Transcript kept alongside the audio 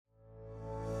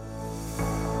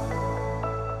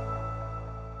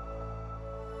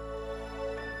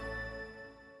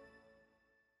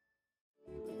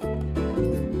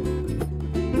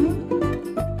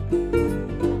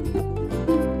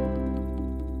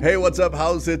Hey, what's up?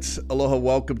 How's it? Aloha,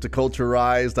 welcome to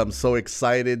Culturized. I'm so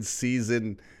excited.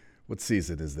 What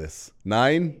season is this?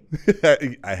 9?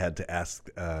 I had to ask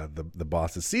the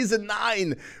bosses. Season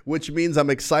 9, which means I'm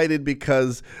excited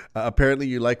because apparently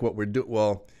you like what we're doing.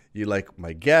 Well, you like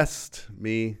my guest,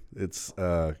 me. It's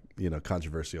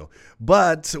controversial,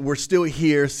 but we're still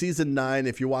here. Season 9.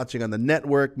 If you're watching on the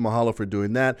network, mahalo for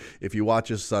doing that. If you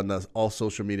watch us on all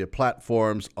social media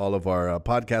platforms, all of our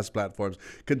podcast platforms,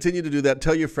 continue to do that.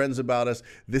 Tell your friends about us.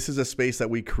 This is a space that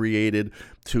we created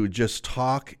to just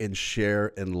talk and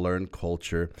share and learn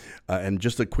culture. And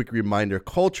just a quick reminder: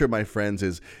 culture, my friends,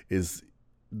 is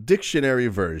dictionary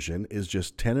version is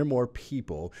just 10 or more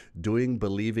people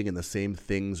believing in the same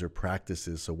things or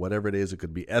practices. So whatever it is, it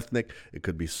could be ethnic, it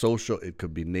could be social, it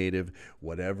could be native,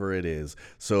 whatever it is.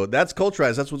 So that's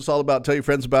Culturized. That's what it's all about. Tell your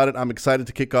friends about it. I'm excited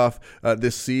to kick off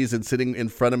this season. Sitting in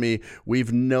front of me,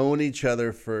 we've known each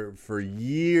other for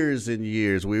years and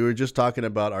years. We were just talking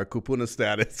about our kupuna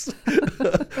status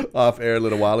off air a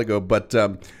little while ago. But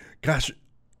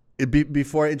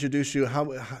before I introduce you,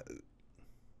 how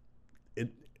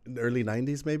early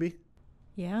 90s maybe?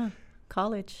 Yeah,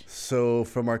 college. So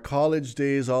from our college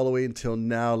days all the way until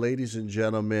now, ladies and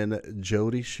gentlemen,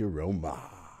 Jody Shiroma.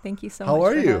 Thank you so much. How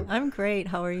are you? I'm great.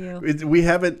 How are you? We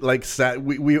haven't sat.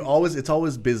 We always. It's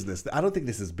always business. I don't think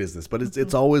this is business, but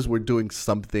it's always we're doing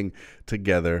something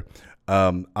together.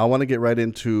 I want to get right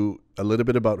into a little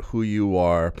bit about who you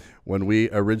are. When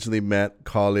we originally met,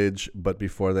 college, but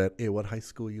before that, what high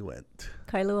school you went?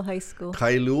 Kailua High School.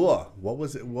 Kailua. What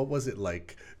was it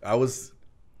like? I was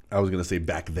gonna say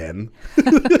back then.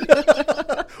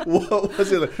 What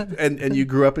was it like? And you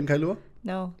grew up in Kailua?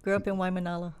 No, grew up in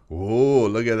Waimanalo. Oh,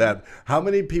 look at that. How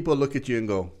many people look at you and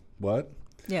go, what?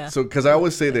 Yeah. So, because I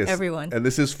always say this. Everyone. And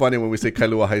this is funny when we say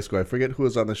Kailua High School. I forget who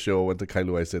was on the show, went to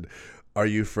Kailua. I said, are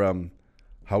you from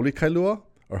Haole Kailua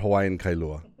or Hawaiian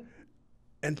Kailua?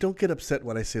 And don't get upset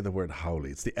when I say the word haole.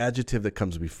 It's the adjective that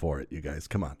comes before it, you guys.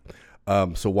 Come on.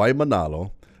 So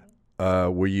Waimanalo,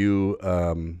 were you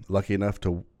lucky enough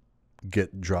to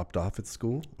get dropped off at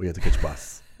school? Or you had to catch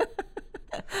bus?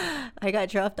 I got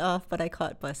dropped off, but I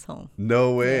caught bus home.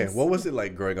 No way. Yes. What was it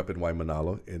like growing up in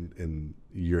Waimanalo in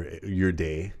your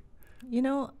day? You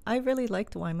know, I really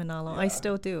liked Waimanalo. Yeah. I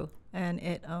still do.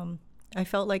 And I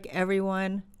felt like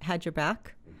everyone had your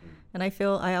back. And I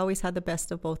feel I always had the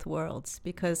best of both worlds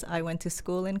because I went to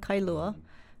school in Kailua,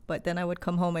 but then I would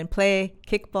come home and play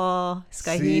kickball,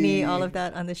 skahini, all of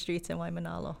that on the streets in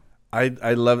Waimanalo.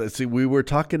 I love it. See,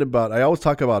 I always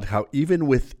talk about how even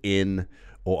within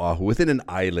Oahu, within an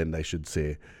island, I should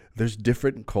say, there's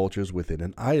different cultures within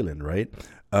an island, right?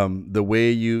 The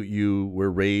way you were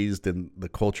raised in the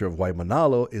culture of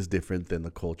Waimanalo is different than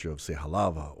the culture of, say,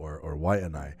 Halava or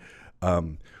Waianae.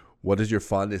 What is your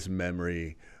fondest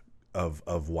memory of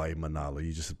Waimanalo?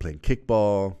 You just playing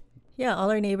kickball? Yeah,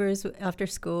 all our neighbors after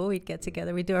school, we'd get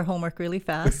together. We'd do our homework really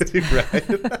fast. Right.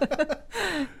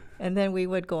 And then we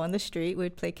would go on the street.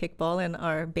 We'd play kickball, and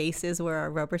our bases were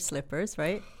our rubber slippers,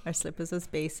 right? Our slippers was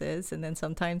bases. And then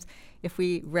sometimes if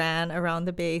we ran around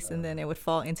the base, and then it would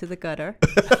fall into the gutter.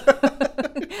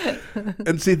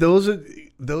 And see, those are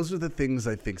the things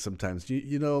I think sometimes,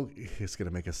 you know, it's going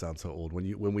to make us sound so old.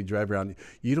 When we drive around,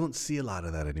 you don't see a lot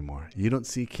of that anymore. You don't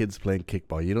see kids playing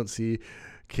kickball. You don't see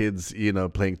kids,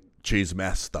 playing chase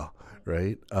master,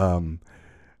 right?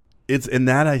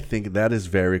 I think that is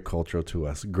very cultural to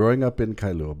us. Growing up in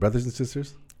Kailua, brothers and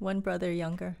sisters? One brother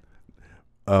younger.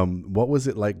 What was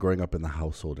it like growing up in the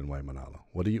household in Waimanalo?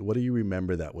 What do you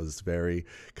remember that was very,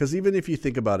 because even if you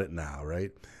think about it now,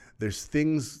 right? There's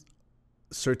things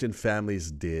certain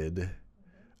families did,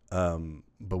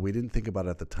 but we didn't think about it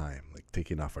at the time, like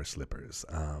taking off our slippers,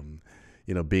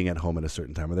 being at home at a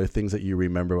certain time. Are there things that you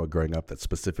remember about growing up that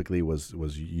specifically was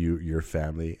your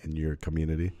family and your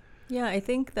community? Yeah, I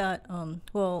think that,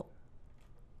 for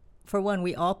one,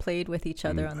 we all played with each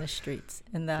other on the streets.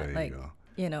 And that,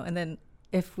 and then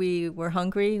if we were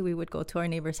hungry, we would go to our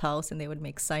neighbor's house and they would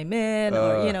make saimin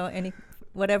or,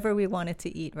 whatever we wanted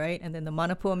to eat, right? And then the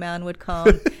Manapua man would come.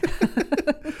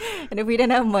 And if we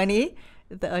didn't have money,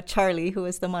 Charlie, who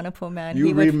was the Manapua man.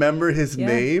 You remember his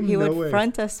name? He would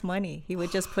front us money. He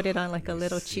would just put it on like a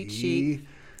little cheat sheet.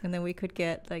 And then we could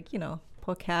get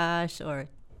pokash or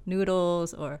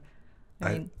noodles or...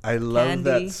 I love candy,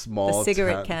 that small the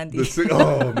cigarette candy.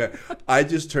 Oh man, I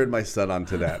just turned my son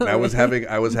onto that. And I was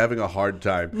having a hard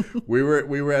time. We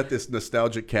were at this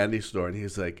nostalgic candy store, and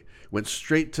he's like went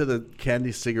straight to the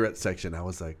candy cigarette section. I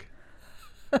was like,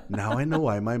 Now I know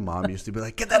why my mom used to be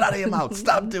like, get that out of your mouth.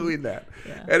 Stop doing that.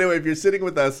 Yeah. Anyway, if you're sitting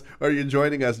with us or you're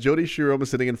joining us, Jody Shiroma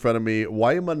sitting in front of me,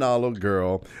 Waimanalo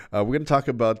girl. We're going to talk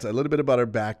about a little bit about her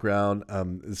background.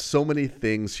 So many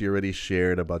things she already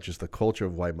shared about just the culture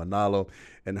of Waimanalo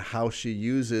and how she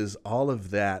uses all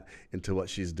of that into what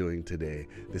she's doing today.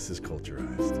 This is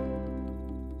Culturized.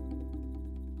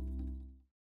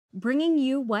 Bringing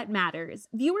you what matters.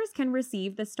 Viewers can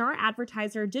receive the Star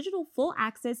Advertiser Digital Full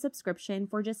Access subscription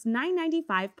for just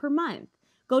 $9.95 per month.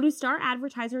 Go to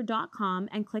staradvertiser.com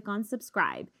and click on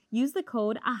subscribe. Use the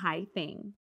code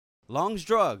AHAITHING. Long's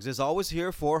Drugs is always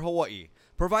here for Hawaii,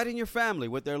 providing your family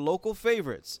with their local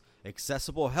favorites,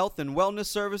 accessible health and wellness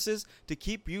services to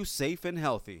keep you safe and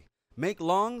healthy. Make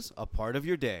Long's a part of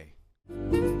your day.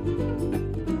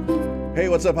 Hey,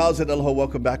 what's up? How's it? Aloha.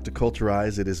 Welcome back to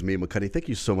Culturize. It is me, Makani. Thank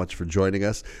you so much for joining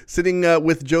us. Sitting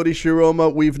with Jody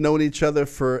Shiroma. We've known each other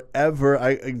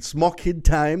forever. Small kid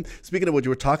time. Speaking of what you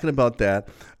were talking about that,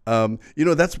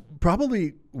 that's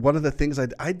probably one of the things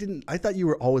I thought you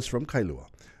were always from Kailua.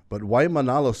 But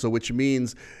Waimanalo, so which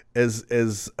means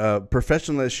as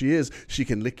professional as she is, she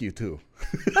can lick you too.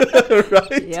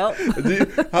 Right?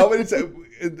 Yep. How many times?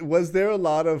 Was there a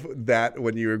lot of that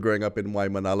when you were growing up in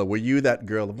Waimanalo? Were you that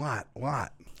girl? What?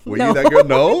 Were you that girl?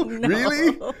 No? No.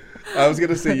 Really? I was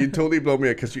gonna say you totally blow me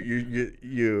up because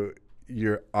your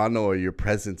ano or your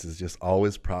presence is just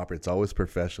always proper. It's always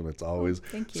professional. It's always.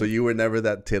 Thank you. So you were never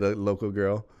that tita local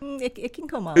girl. It can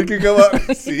come out. It can come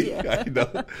out. See, Yeah. I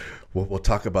know. We'll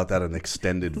talk about that in an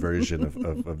extended version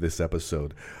of this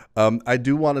episode. I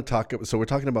do want to talk. So we're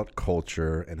talking about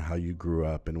culture and how you grew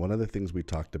up, and one of the things we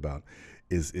talked about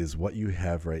is what you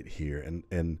have right here,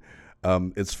 and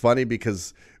it's funny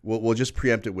because we'll just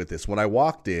preempt it with this. When I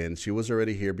walked in, she was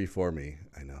already here before me.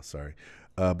 I know, sorry,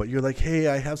 but you're like, hey,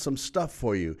 I have some stuff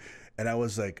for you, and I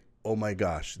was like, oh my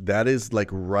gosh, that is like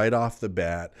right off the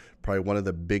bat, probably one of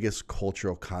the biggest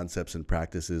cultural concepts and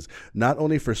practices, not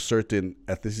only for certain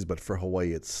ethnicities, but for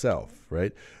Hawaii itself,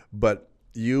 right? But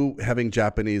you having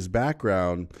Japanese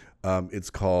background, it's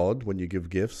called, when you give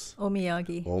gifts?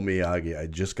 Omiyagi. Omiyagi. I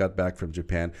just got back from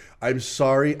Japan. I'm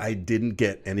sorry I didn't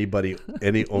get any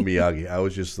omiyagi. I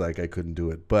was just like, I couldn't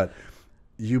do it. But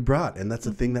you brought, and that's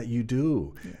a thing that you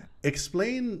do. Yeah.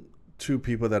 Explain to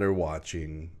people that are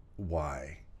watching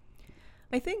why.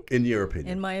 I think, in your opinion.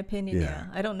 In my opinion, yeah.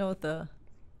 I don't know the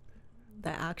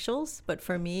actuals, but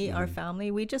for me, our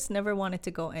family, we just never wanted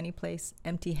to go any place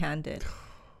empty-handed.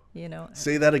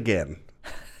 Say that again.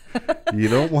 You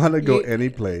don't want to go any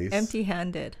place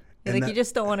empty-handed. Like you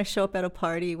just don't want to show up at a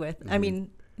party with,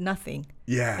 nothing.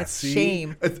 Yeah, it's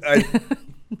shame.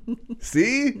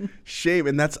 See? Shame.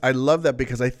 And I love that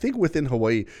because I think within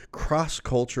Hawaii,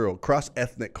 cross-cultural,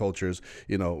 cross-ethnic cultures,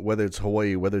 whether it's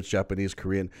Hawaii, whether it's Japanese,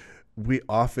 Korean, we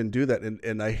often do that.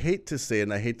 And I hate to say,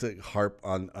 and I hate to harp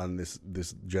on this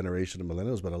generation of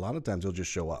millennials, but a lot of times they'll just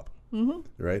show up. Mm-hmm.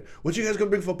 Right? What you guys going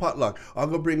to bring for potluck? I'll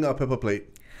go bring a pepper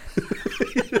plate.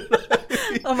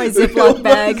 Oh, my Ziploc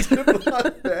bag.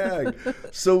 Ziploc bag.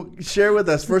 So share with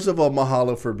us, first of all,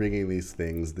 mahalo for bringing these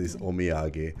things, these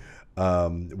omiyage.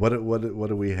 What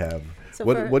do we have? So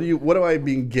what am I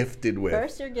being gifted with?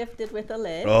 First, you're gifted with a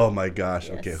lid. Oh my gosh.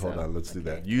 Yes, okay, hold on. Let's do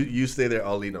that. You stay there.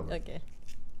 I'll lean over. Okay.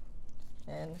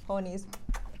 And ponies.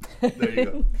 There you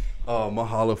go. Oh,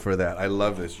 mahalo for that. I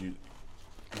love this. And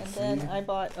then I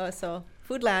bought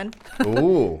Foodland.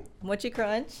 Ooh. Mochi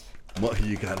Crunch.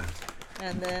 You got it.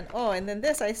 And then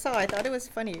this I thought it was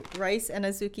funny. Rice and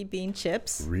azuki bean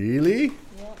chips. Really?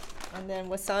 Yeah. And then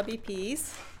wasabi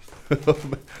peas.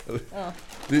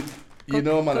 You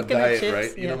know I'm on a diet, chips,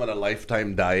 right? You know I'm on a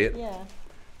lifetime diet. Yeah.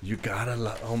 You gotta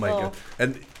love. Oh my god!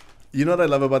 And you know what I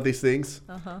love about these things?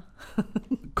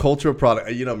 Cultural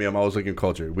product. You know me. I'm always looking at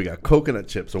culture. We got coconut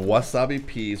chips, wasabi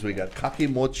peas. We got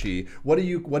kakimochi. What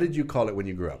did you call it when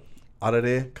you grew up?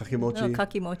 Arare, kakimochi. No,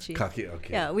 kakimochi.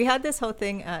 Okay. Yeah, we had this whole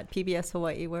thing at PBS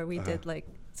Hawaii where we did like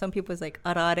some people was like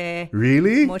arare.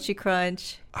 Really? Mochi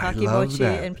crunch, I kakimochi, love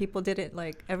that. and people did it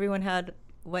like everyone had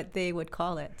what they would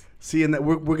call it. See, and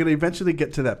we're going to eventually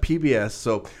get to that PBS.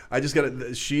 So I just got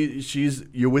to.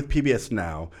 You're with PBS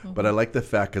now, but I like the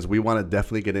fact because we want to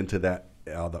definitely get into that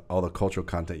all the cultural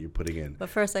content you're putting in. But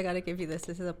first, I got to give you this.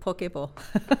 This is a poke bowl.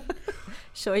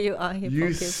 Show you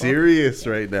You serious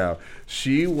right now?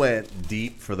 She went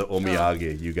deep for the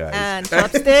omiyage, you guys. And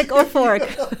chopstick or fork.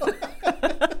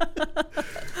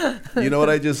 You know what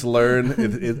I just learned,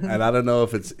 and I don't know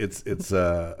if it's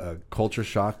a culture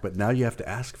shock, but now you have to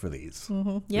ask for these.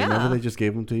 Mm-hmm. Yeah. Remember they just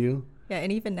gave them to you? Yeah,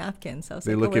 and even napkins. I was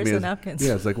they like, look at me where's the napkins?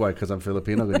 Yeah, it's like, why? Because I'm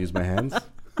Filipino, I'm going to use my hands?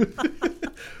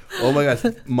 Oh my gosh.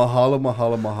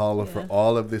 Mahalo for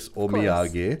all of this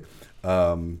omiyage.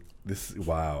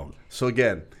 Wow. So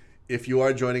again, if you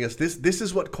are joining us, this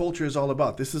is what culture is all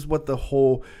about. This is what the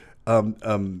whole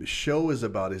show is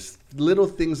about, is little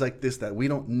things like this that we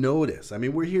don't notice. I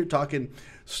mean, we're here talking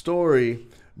story,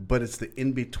 but it's the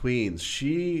in-betweens.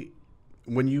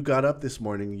 When you got up this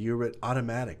morning, you were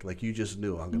automatic. Like you just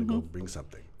knew, I'm going to go bring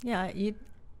something. Yeah.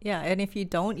 And if you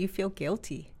don't, you feel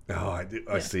guilty. Oh, I do.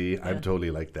 I see. Yeah. I'm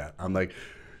totally like that. I'm like,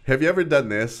 have you ever done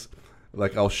this?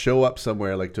 Like I'll show up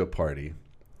somewhere like to a party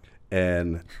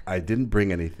and I didn't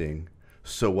bring anything.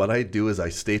 So what I do is I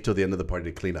stay till the end of the party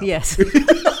to clean up. Yes.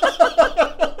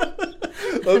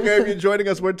 Okay, if you're joining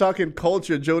us, we're talking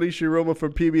culture. Jody, Shiroma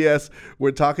from PBS.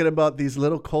 We're talking about these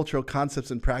little cultural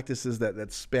concepts and practices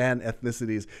that span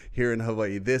ethnicities here in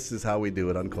Hawaii. This is how we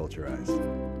do it on Culturized.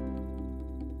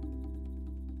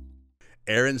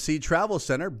 Air & Sea Travel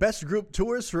Center, best group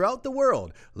tours throughout the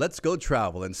world. Let's go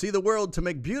travel and see the world to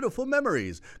make beautiful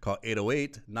memories. Call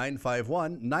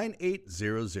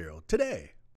 808-951-9800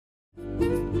 today.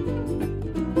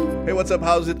 Hey, what's up?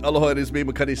 How's it? Aloha, it is me,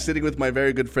 Makani, sitting with my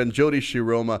very good friend Jody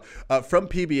Shiroma from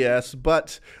PBS.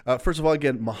 But first of all,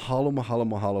 again,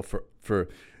 mahalo for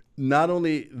not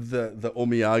only the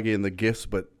omiyage and the gifts,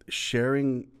 but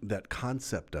sharing that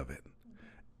concept of it.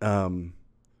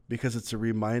 Because it's a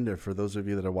reminder for those of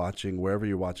you that are watching, wherever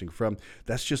you're watching from,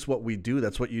 that's just what we do.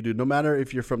 That's what you do. No matter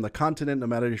if you're from the continent, no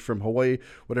matter if you're from Hawaii,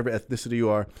 whatever ethnicity you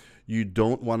are, you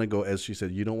don't want to go, as she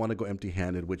said, you don't want to go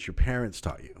empty-handed, which your parents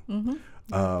taught you,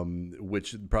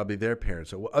 which probably their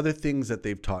parents, or other things that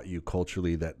they've taught you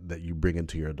culturally that you bring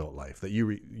into your adult life, that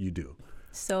you do.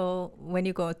 So when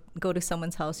you go to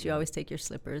someone's house, you always take your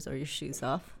slippers or your shoes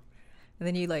off. And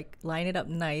then you like line it up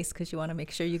nice because you want to make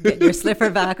sure you get your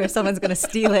slipper back or someone's going to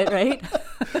steal it, right?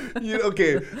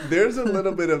 Okay, there's a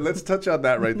little bit of, let's touch on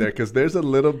that right there, because there's a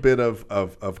little bit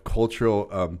of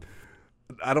cultural,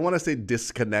 I don't want to say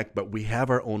disconnect, but we have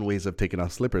our own ways of taking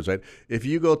off slippers, right? If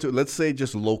you go to, let's say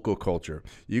just local culture,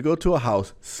 you go to a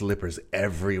house, slippers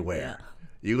everywhere. Yeah.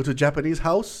 You go to a Japanese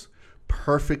house,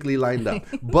 perfectly lined up.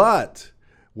 But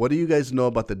what do you guys know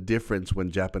about the difference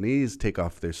when Japanese take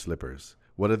off their slippers?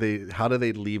 How do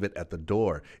they leave it at the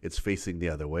door? It's facing the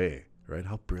other way, right?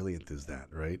 How brilliant is that,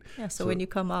 right? Yeah. So when you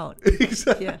come out,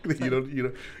 exactly. Yeah,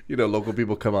 you local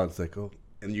people come out. It's like, oh,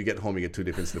 and you get home, you get two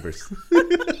different slippers,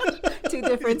 two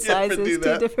different sizes,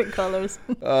 two different colors.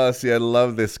 See, I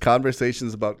love this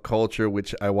conversations about culture,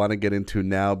 which I want to get into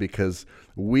now because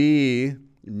we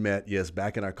met,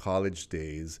 back in our college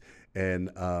days,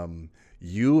 and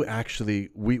you actually,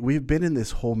 we've been in this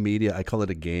whole media, I call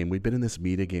it a game. We've been in this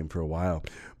media game for a while.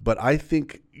 But I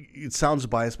think, it sounds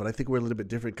biased, but I think we're a little bit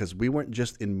different because we weren't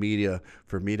just in media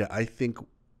for media. I think,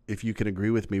 if you can agree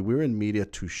with me, we were in media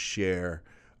to share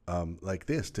like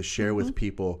this, to share with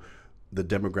people the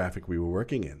demographic we were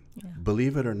working in. Yeah.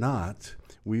 Believe it or not,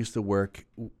 we used to work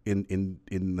in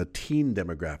the teen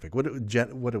demographic. What Gen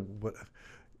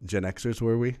Xers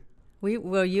were we?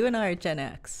 Well, you and I are Gen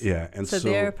X. Yeah, and so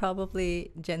they're probably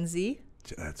Gen Z.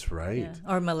 That's right. Yeah.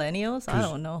 Or millennials. I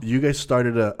don't know. You guys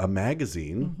started a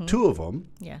magazine, two of them.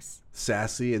 Yes.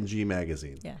 Sassy and G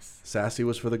Magazine. Yes. Sassy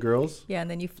was for the girls? Yeah, and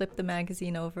then you flipped the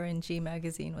magazine over and G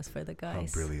Magazine was for the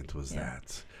guys. How brilliant was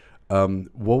that?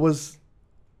 What was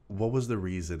the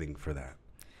reasoning for that?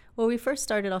 Well, we first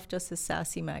started off just as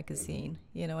Sassy Magazine,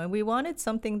 and we wanted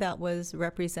something that was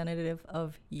representative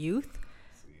of youth,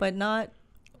 but not...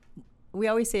 We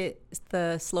always say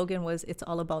the slogan was, it's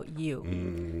all about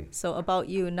you. So about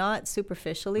you, not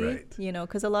superficially, right.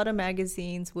 Because a lot of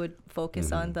magazines would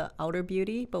focus on the outer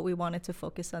beauty, but we wanted to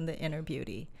focus on the inner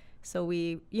beauty. So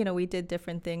we did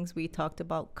different things. We talked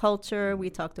about culture, we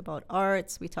talked about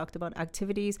arts, we talked about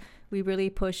activities. We really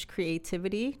pushed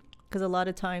creativity because a lot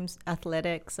of times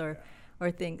athletics or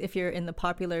things, if you're in the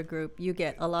popular group, you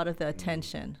get a lot of the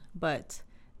attention, but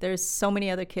there's so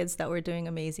many other kids that were doing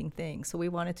amazing things. So we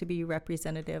wanted to be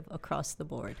representative across the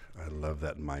board. I love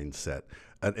that mindset.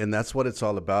 And that's what it's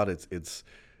all about. It's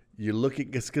you're looking,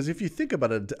 because if you think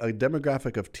about a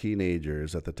demographic of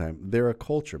teenagers at the time, they're a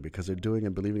culture because they're doing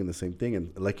and believing in the same thing.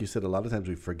 And like you said, a lot of times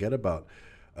we forget about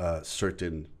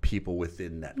certain people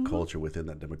within that culture, within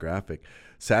that demographic.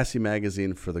 Sassy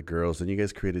Magazine for the girls, and you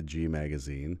guys created G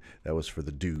Magazine. That was for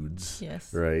the dudes.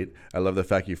 Yes. Right? I love the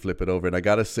fact you flip it over. And I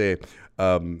got to say,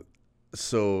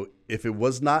 so if it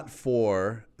was not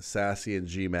for Sassy and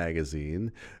G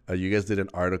Magazine, you guys did an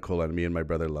article on me and my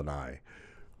brother Lanai.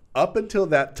 Up until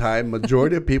that time,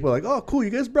 majority of people are like, oh, cool, you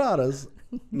guys brought us.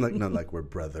 Like, not we're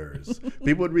brothers.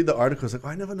 People would read the articles like, oh,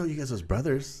 I never know you guys was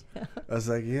brothers. I was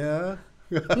like, yeah.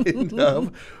 kind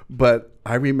of. But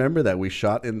I remember that we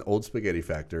shot in Old Spaghetti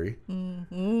Factory,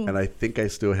 and I think I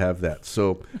still have that.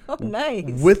 So,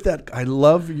 nice. With that, I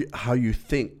love how you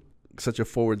think, such a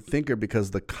forward thinker,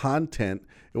 because the content,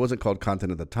 it wasn't called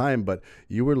content at the time, but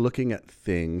you were looking at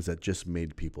things that just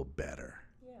made people better.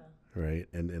 Yeah. Right?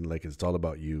 And like, it's all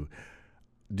about you.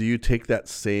 Do you take that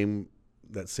same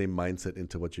mindset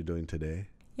into what you're doing today?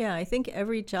 Yeah, I think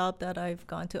every job that I've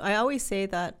gone to, I always say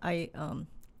that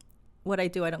what I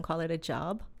do, I don't call it a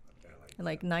job.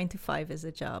 Like 9 to 5 is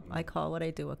a job. I call what I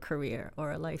do a career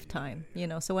or a lifetime.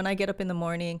 So when I get up in the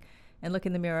morning and look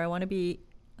in the mirror, I want to be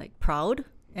like proud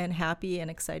and happy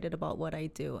and excited about what I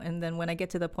do. And then when I get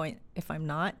to the point, if I'm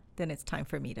not, then it's time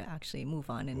for me to actually move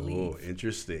on and leave. Oh,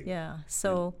 interesting. Yeah.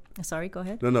 So, sorry, go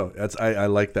ahead. No, I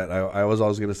like that. I was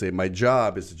always going to say my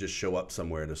job is to just show up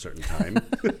somewhere at a certain time.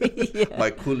 Yeah.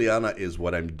 My kuleana is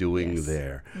what I'm doing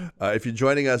there. If you're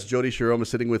joining us, Jody Shiroma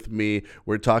sitting with me.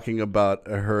 We're talking about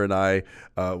her and I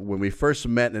when we first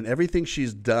met and everything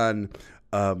she's done,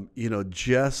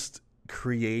 just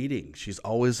creating. She's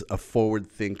always a forward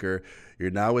thinker. You're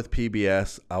now with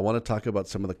PBS. I want to talk about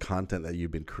some of the content that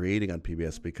you've been creating on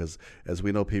PBS because, as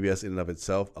we know, PBS in and of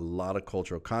itself, a lot of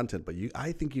cultural content, but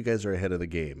I think you guys are ahead of the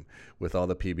game with all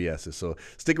the PBSs. So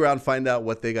stick around, find out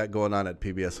what they got going on at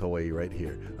PBS Hawaii right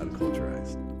here on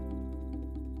Culturized.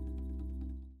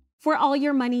 For all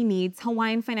your money needs,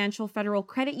 Hawaiian Financial Federal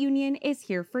Credit Union is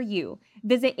here for you.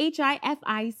 Visit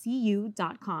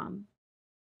hificu.com.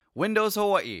 Windows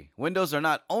Hawaii. Windows are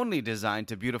not only designed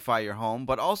to beautify your home,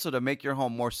 but also to make your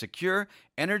home more secure,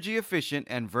 energy efficient,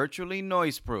 and virtually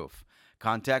noise-proof.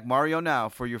 Contact Mario now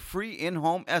for your free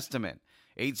in-home estimate.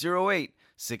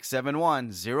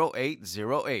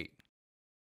 808-671-0808.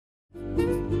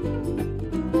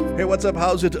 Hey, what's up?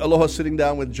 How's it? Aloha, sitting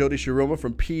down with Jody Shiroma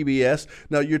from PBS.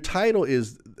 Now, your title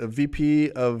is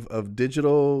VP of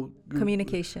Digital...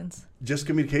 Communications. Just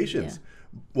communications. Yeah.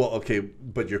 Well, okay,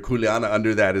 but your kuleana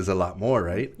under that is a lot more,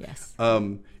 right? Yes.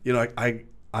 I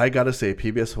got to say,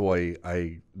 PBS Hawaii,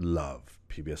 I love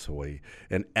PBS Hawaii.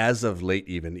 And as of late,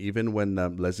 even when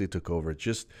Leslie took over,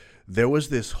 there was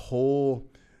this whole...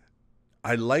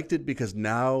 I liked it because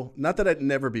now, not that I'd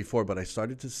never before, but I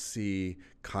started to see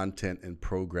content and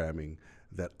programming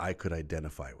that I could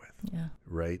identify with. Yeah.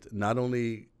 Right? Not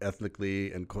only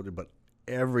ethnically and culturally, but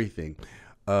everything.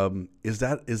 Is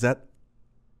that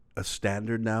a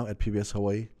standard now at PBS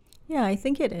Hawaii? Yeah, I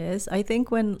think it is. I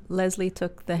think when Leslie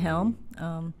took the helm,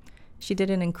 she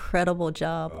did an incredible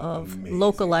job of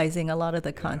localizing a lot of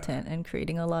the content and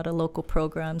creating a lot of local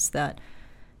programs that,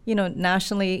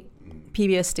 nationally,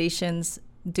 PBS stations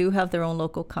do have their own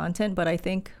local content, but I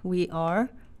think we are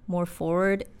more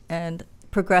forward and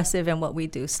progressive in what we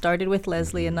do. Started with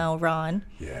Leslie and now Ron,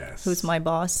 who's my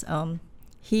boss.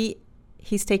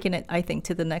 He's taken it, I think,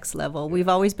 to the next level. We've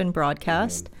always been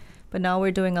broadcast, but now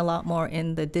we're doing a lot more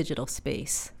in the digital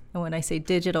space. And when I say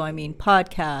digital, I mean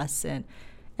podcasts and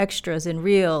extras and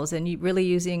reels and really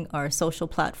using our social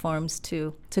platforms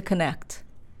to connect.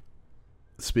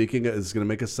 Speaking of, it's going to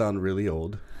make us sound really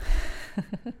old.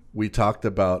 We talked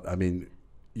about, you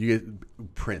get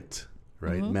print,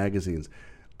 right? Mm-hmm. Magazines.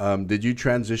 Did you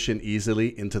transition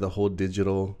easily into the whole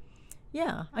digital?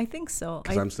 Yeah, I think so.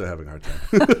 Because I'm still having a hard time.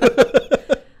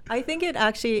 I think it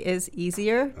actually is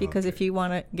easier because if you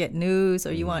want to get news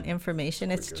or you want information,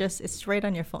 it's right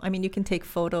on your phone. You can take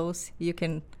photos, you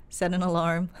can set an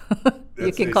alarm,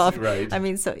 you can call. Right.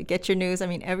 So get your news.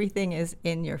 Everything is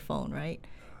in your phone, right?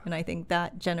 And I think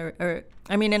that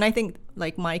and I think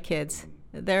like my kids,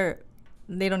 they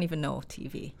don't even know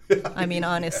TV.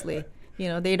 Honestly,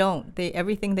 they don't.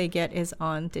 Everything they get is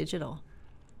on digital.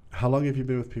 How long have you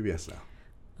been with PBS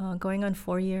now? Going on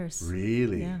 4 years.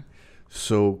 Really? Yeah.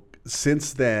 So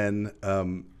since then,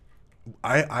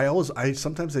 I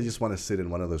sometimes I just want to sit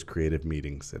in one of those creative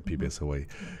meetings at PBS Hawaii,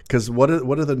 because what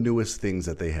are the newest things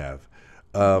that they have?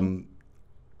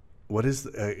 What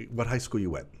high school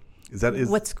you went?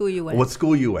 What school you went? What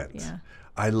school you went? Yeah.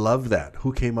 I love that.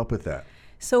 Who came up with that?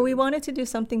 So we wanted to do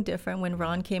something different when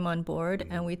Ron came on board,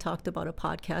 and we talked about a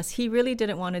podcast. He really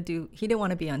didn't want to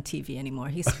be on TV anymore.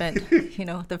 He spent,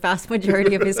 the vast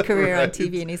majority of his career on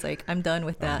TV, and he's like, I'm done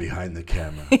with that. I'm behind the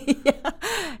camera. Yeah.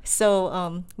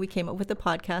 So we came up with the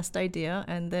podcast idea,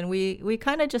 and then we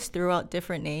kind of just threw out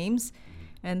different names,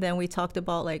 and then we talked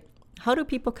about like, how do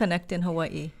people connect in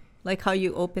Hawaii? Like how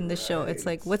you open the show. It's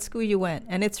like, what school you went?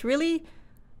 And it's really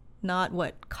not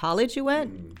what college you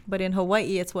went, but in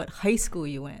Hawaii, it's what high school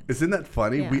you went. Isn't that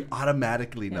funny? Yeah. We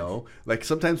automatically know. Like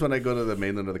sometimes when I go to the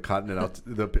mainland or the continent,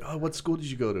 what school did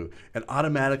you go to? And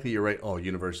automatically you're right. Oh,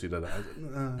 university.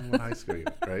 What high school you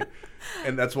went, right?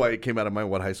 And that's why it came out of mind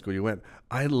what high school you went.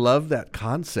 I love that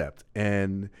concept.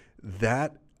 And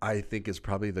that, I think, is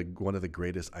probably one of the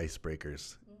greatest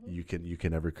icebreakers you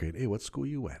can ever create. Hey, what school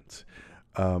you went?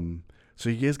 So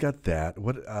you guys got that.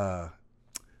 What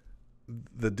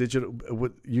the digital?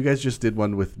 What you guys just did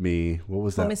one with me? What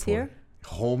was that? Home is Here.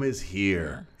 Home is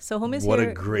Here. Yeah. So Home is What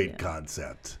Here. a great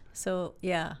concept. So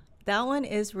yeah, that one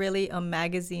is really a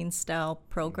magazine style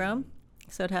program.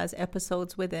 So it has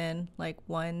episodes within, like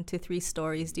 1 to 3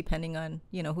 stories, depending on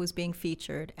who's being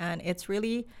featured, and it's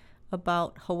really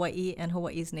about Hawaii and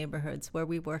Hawaii's neighborhoods where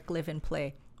we work, live, and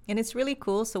play. And it's really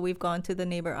cool. So we've gone to the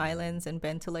neighbor islands and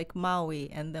been to like Maui,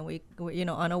 and then we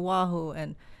on Oahu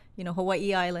and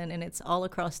Hawaii Island, and it's all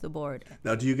across the board.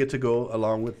 Now, do you get to go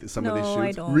along with some of these shoots? No,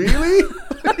 I don't. Really?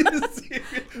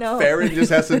 No. Farron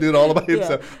just has to do it all by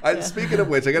himself. Speaking of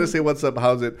which, I got to say what's up.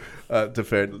 How's it to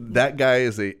Farron? That guy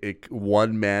is a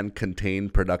one-man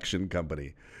contained production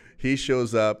company. He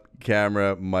shows up,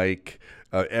 camera, mic,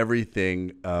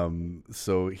 everything.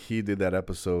 So he did that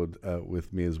episode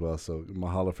with me as well. So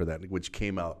mahalo for that, which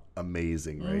came out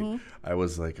amazing, right? I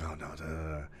was like, oh,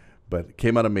 no, but it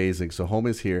came out amazing. So Home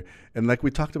is Here. And like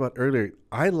we talked about earlier,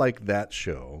 I like that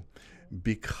show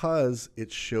because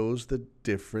it shows the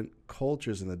different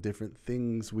cultures and the different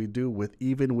things we do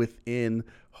even within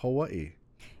Hawaii.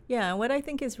 Yeah, and what I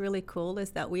think is really cool is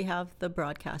that we have the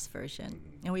broadcast version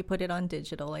and we put it on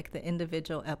digital, like the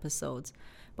individual episodes.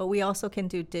 But we also can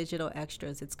do digital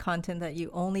extras. It's content that you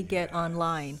only get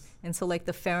online. And so like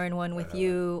the Farron one with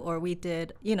you, or we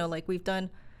did, like we've done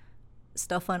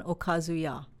stuff on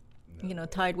Okazuya,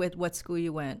 tied with what school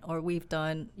you went, or we've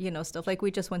done, stuff like we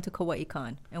just went to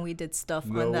Kauai-Con and we did stuff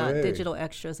on that, digital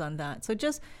extras on that. So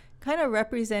just kind of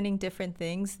representing different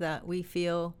things that we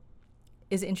feel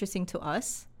is interesting to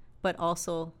us, but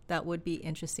also that would be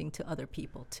interesting to other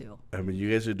people too. I mean,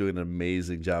 you guys are doing an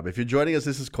amazing job. If you're joining us,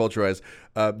 this is Culturized.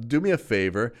 Do me a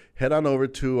favor, head on over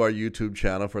to our YouTube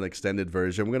channel for an extended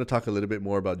version. We're going to talk a little bit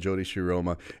more about Jody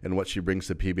Shiroma and what she brings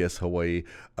to PBS Hawaii.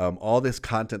 All this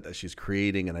content that she's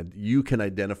creating and you can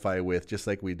identify with, just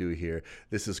like we do here.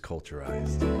 This is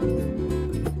Culturized.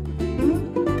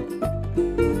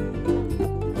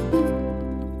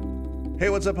 Hey,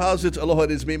 what's up, house? It's Aloha.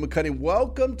 It is me, Makani.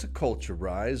 Welcome to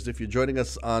Culturized. If you're joining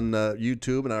us on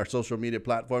YouTube and our social media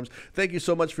platforms, thank you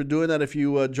so much for doing that. If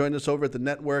you join us over at the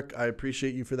network, I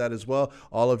appreciate you for that as well.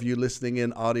 All of you listening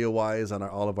in audio-wise on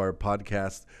all of our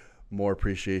podcasts, more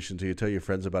appreciation to you. Tell your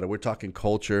friends about it. We're talking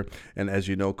culture, and as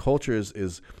you know, culture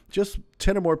is just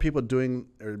 10 or more people doing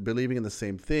or believing in the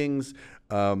same things.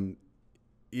 In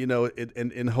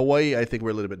Hawaii, I think we're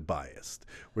a little bit biased.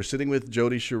 We're sitting with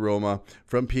Jody Shiroma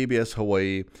from PBS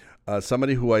Hawaii,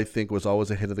 somebody who I think was always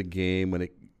ahead of the game when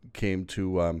it came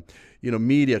to,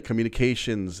 media,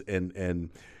 communications, and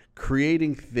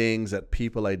creating things that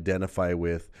people identify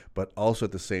with, but also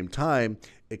at the same time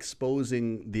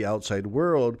exposing the outside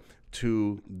world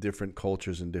to different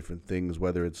cultures and different things,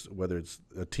 whether it's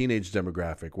a teenage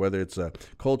demographic, whether it's a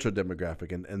cultural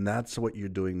demographic, and that's what you're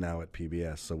doing now at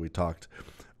PBS. So we talked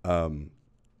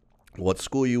what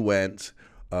school you went,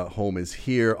 Home is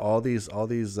Here, all these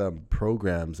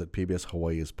programs that PBS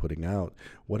Hawaii is putting out.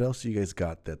 What else you guys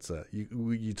got? That's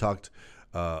you talked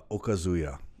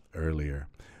Okazuya earlier.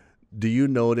 Do you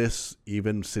notice,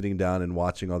 even sitting down and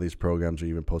watching all these programs or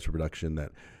even post-production,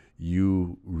 that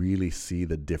you really see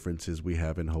the differences we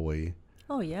have in Hawaii?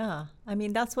 Oh, yeah. I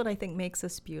mean, that's what I think makes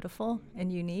us beautiful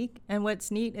and unique. And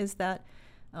what's neat is that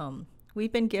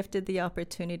we've been gifted the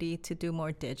opportunity to do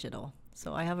more digital.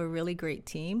 So I have a really great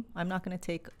team. I'm not going to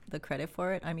take the credit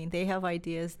for it. I mean, they have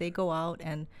ideas. They go out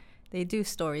and they do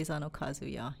stories on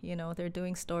Okazuya. They're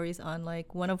doing stories on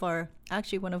like one of our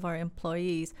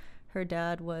employees. Her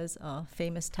dad was a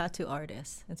famous tattoo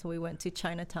artist. And so we went to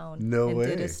Chinatown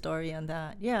did a story on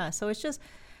that. Yeah. So it's just,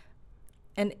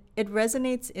 and it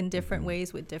resonates in different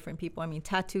ways with different people. I mean,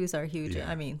 tattoos are huge. Yeah.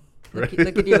 I mean, look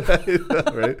at you.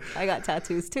 Right. I got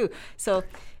tattoos too. So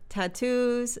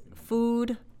tattoos,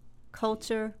 food,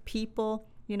 culture, people,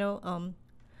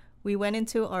 we went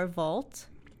into our vault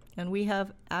and we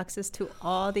have access to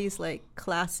all these like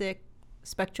classic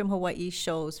Spectrum Hawaii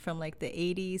shows from like the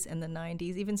 80s and the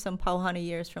 90s, even some Pauhana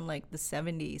years from like the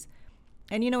 70s.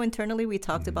 And, internally we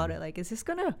talked about it. Like, is this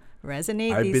going to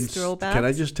resonate, these throwbacks? Can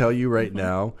I just tell you right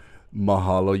now,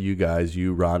 mahalo you guys,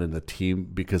 you, Ron, and the team,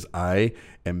 because I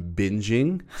am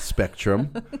binging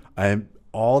Spectrum.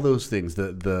 all those things,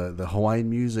 the Hawaiian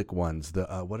music ones,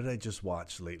 what did I just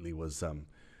watch lately was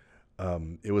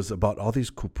it was about all these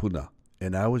kupuna,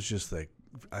 and I was just like,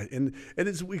 and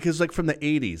it's because like from the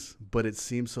 80s, but it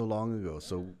seems so long ago.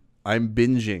 So I'm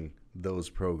binging those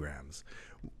programs.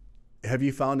 Have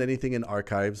you found anything in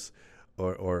archives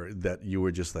or that you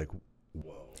were just like,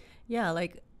 whoa? Yeah,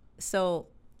 like, so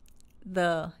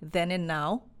the then and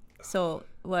now. So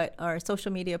what our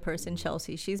social media person,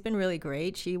 Chelsea, she's been really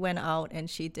great. She went out and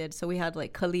she did, so we had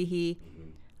like Kalihi,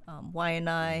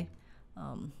 Waianae,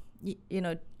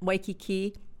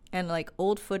 Waikiki, and like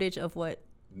old footage of what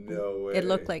it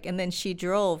looked like. And then she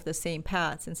drove the same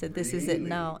paths and said, this is it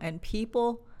now. And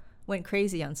people went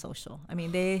crazy on social. I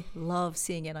mean, they love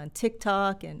seeing it on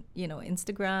TikTok and,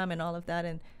 Instagram and all of that.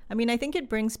 And I mean, I think it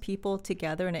brings people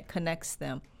together and it connects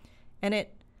them. And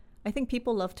I think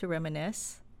people love to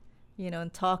reminisce,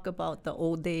 and talk about the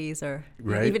old days or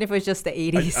even if it was just the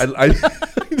 80s. I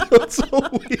know, it's so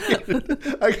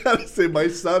weird. I gotta say, my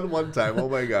son one time, oh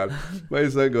my God, my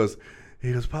son goes,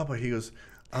 Papa,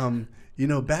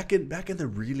 back in the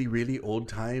really, really old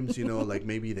times, like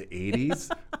maybe the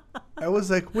 80s. I was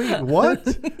like, wait, what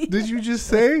did you just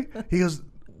say? He goes,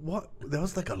 what? That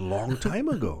was like a long time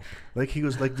ago. Like, he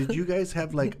was like, did you guys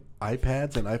have like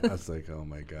iPads and iPads? I was like, oh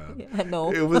my God. Yeah,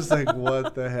 no. It was like,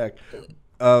 what the heck?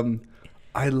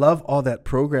 I love all that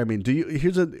programming.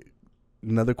 Here's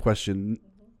another question.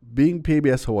 Being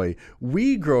PBS Hawaii,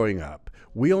 we growing up,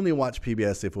 we only watched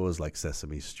PBS if it was like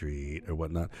Sesame Street or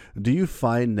whatnot. Do you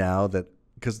find now that,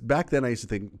 because back then I used to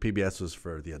think PBS was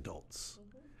for the adults,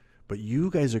 but you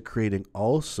guys are creating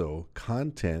also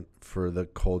content for the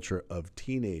culture of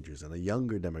teenagers and a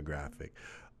younger demographic.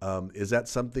 Is that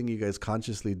something you guys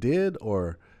consciously did,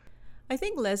 or? I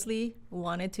think Leslie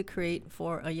wanted to create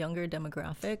for a younger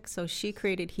demographic, so she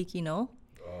created Hikino.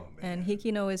 Oh, and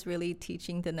Hikino is really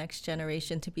teaching the next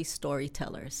generation to be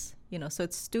storytellers. So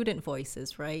it's student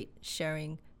voices, right?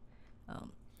 Sharing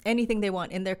anything they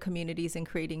want in their communities and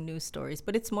creating new stories.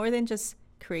 But it's more than just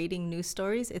creating new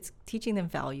stories. It's teaching them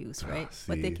values, right?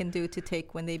 What they can do to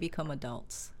take when they become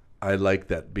adults. I like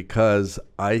that, because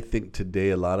I think today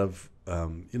a lot of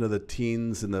the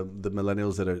teens and the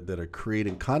millennials that are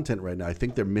creating content right now, I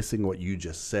think they're missing what you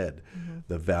just said,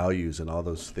 the values and all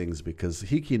those things, because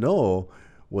Hikino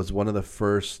was one of the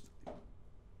first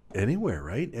anywhere,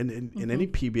 right? And in any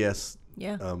PBS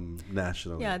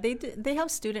national. Yeah, they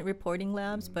have student reporting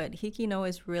labs, but Hikino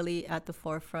is really at the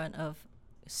forefront of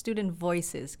student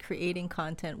voices, creating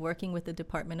content, working with the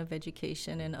Department of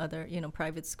Education and other,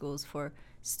 private schools for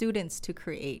students to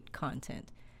create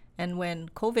content. And when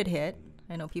COVID hit,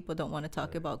 I know people don't want to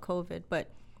talk about COVID,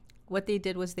 but what they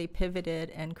did was they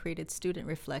pivoted and created student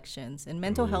reflections. And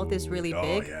mental health is really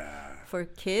big for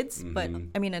kids, but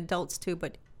I mean adults too,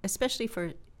 but especially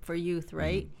for youth,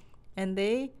 right? And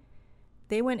they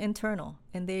went internal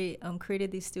and they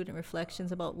created these student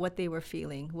reflections about what they were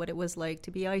feeling, what it was like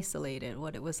to be isolated,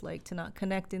 what it was like to not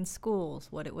connect in schools,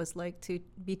 what it was like to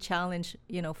be challenged,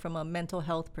 from a mental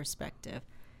health perspective.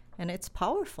 And it's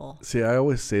powerful. See, I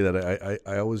always say that.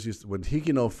 I always used to, when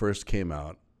Hikino first came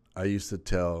out, I used to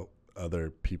tell other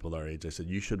people our age, I said,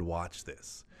 you should watch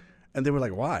this. And they were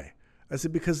like, why? I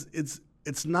said, because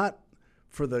it's not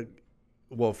for the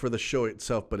show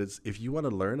itself, but it's if you want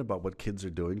to learn about what kids are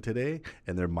doing today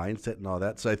and their mindset and all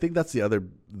that. So I think that's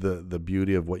the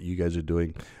beauty of what you guys are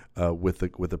doing with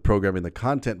the programming, the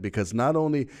content, because not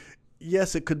only,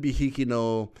 yes, it could be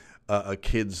Hikino, a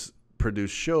kid's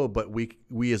produced show, but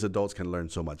we as adults can learn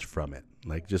so much from it.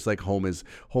 Like, just like home is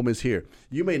here.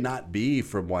 You may not be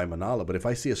from Waimanalo, but if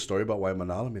I see a story about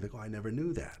Waimanalo, I'm like, oh, I never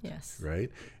knew that. Yes.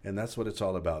 Right? And that's what it's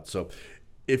all about. So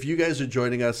if you guys are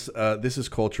joining us, this is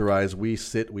Culture Rise. We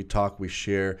sit, we talk, we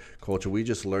share culture. We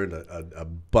just learned a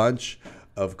bunch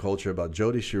of culture about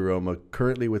Jody Shiroma,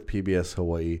 currently with PBS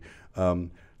Hawaii,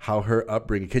 how her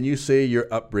upbringing, can you say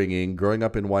your upbringing, growing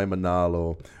up in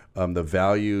Waimanalo, the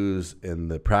values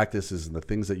and the practices and the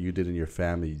things that you did in your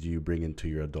family, do you bring into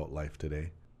your adult life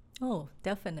today? Oh,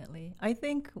 definitely. I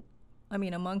think,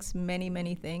 amongst many,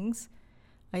 many things,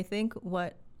 I think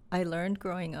what I learned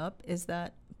growing up is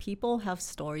that people have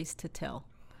stories to tell,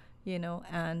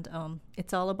 and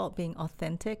it's all about being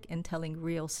authentic and telling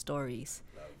real stories.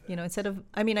 Instead of,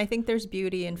 I think there's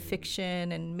beauty in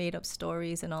fiction and made up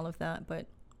stories and all of that, but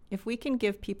if we can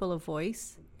give people a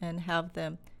voice and have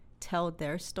them tell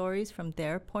their stories from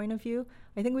their point of view,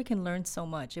 I think we can learn so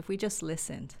much if we just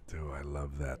listened. Oh, I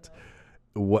love that.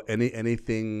 What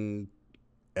anything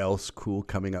else cool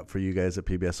coming up for you guys at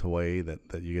PBS Hawaii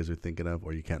that you guys are thinking of,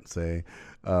 or you can't say?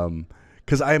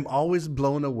 Because I am always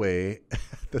blown away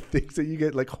the things that you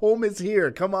get, like home is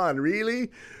here. Come on, really?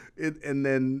 And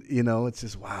then, you know, it's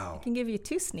just, wow. I can give you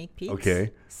 2 sneak peeks.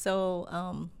 Okay.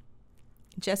 So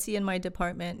Jesse in my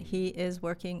department, he is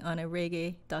working on a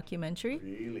reggae documentary.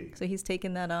 Really? So he's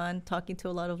taken that on, talking to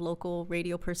a lot of local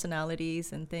radio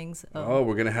personalities and things. Oh,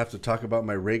 we're going to have to talk about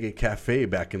my reggae cafe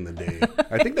back in the day.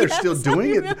 I think they're still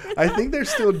doing it. I think they're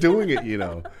still doing it, you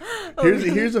know.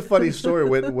 Here's a funny story.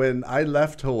 When I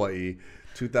left Hawaii,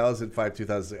 2005,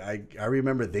 2006, I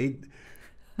remember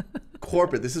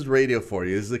corporate, this is radio for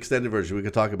you. This is the extended version. We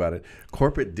could talk about it.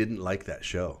 Corporate didn't like that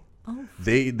show. Oh.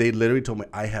 They literally told me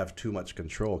I have too much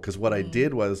control, because what I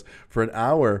did was for an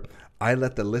hour I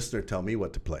let the listener tell me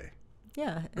what to play.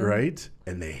 Yeah. Right?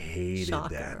 And they hated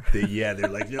Shocker. that. They're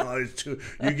like, no,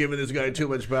 you're giving this guy too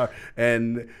much power.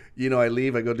 And, you know, I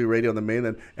leave, I go do radio on the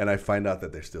mainland, and I find out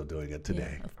that they're still doing it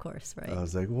today. Yeah, of course, right. I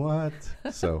was like, what?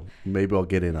 So maybe I'll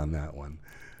get in on that one.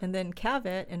 And then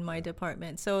Cavett in my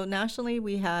department. So nationally,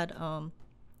 we had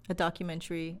a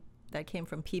documentary that came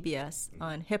from PBS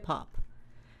on hip hop.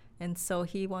 And so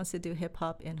he wants to do hip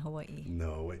hop in Hawaii.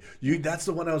 No way. That's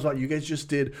the one I was watching. You guys just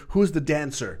did. Who's the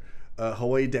dancer?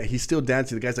 Hawaii. He's still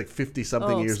dancing. The guy's like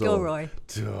 50-something years Skilroy.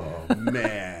 old. Oh,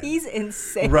 man. He's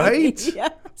insane. Right?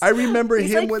 Yes. I remember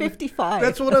He's him like 55.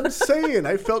 That's what I'm saying.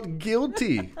 I felt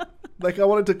guilty. Like I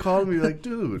wanted to call him and be like,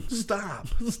 dude, stop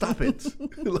it.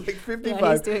 Like 55.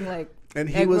 Yeah, he's doing like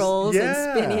egg rolls and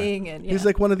spinning. And he's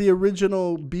like one of the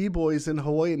original B-boys in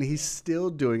Hawaii, and he's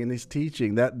still doing, and he's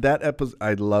teaching. That episode,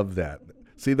 I love that.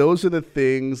 See, those are the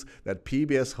things that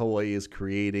PBS Hawaii is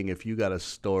creating. If you got a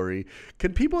story,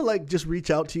 can people like just reach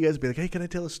out to you guys and be like, hey, can I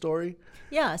tell a story?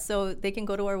 Yeah, so they can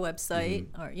go to our website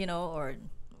or, you know, or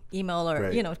email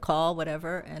or, you know, call,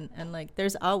 whatever. And like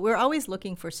we're always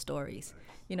looking for stories.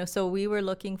 You know, so we were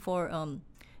looking for,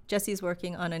 Jesse's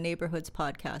working on a neighborhoods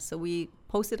podcast. So we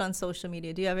posted on social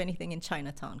media, do you have anything in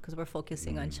Chinatown? Because we're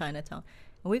focusing on Chinatown.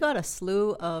 And we got a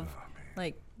slew of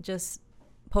like just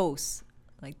posts,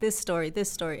 like this story.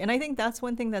 And I think that's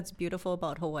one thing that's beautiful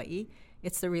about Hawaii.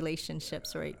 It's the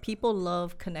relationships, right? People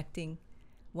love connecting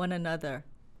one another,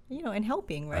 you know, and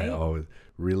helping, right?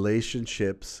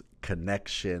 Relationships,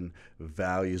 connection,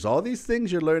 values, all these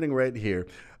things you're learning right here.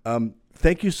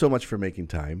 Thank you so much for making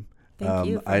time. Thank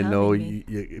you for I know having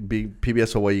me. Being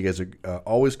PBS Hawaii, you guys are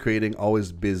always creating,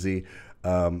 always busy.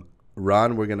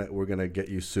 Ron, we're gonna get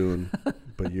you soon,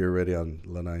 but you're already on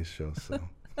Lanai's show, so.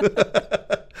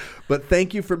 But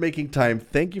thank you for making time.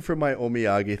 Thank you for my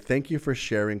omiyage. Thank you for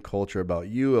sharing culture about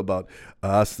you, about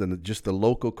us, and just the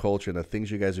local culture and the things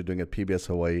you guys are doing at PBS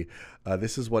Hawaii.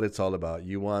 This is what it's all about.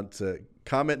 You want to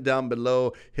comment down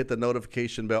below, hit the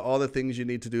notification bell, all the things you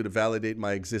need to do to validate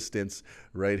my existence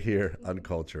right here on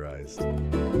Culturized.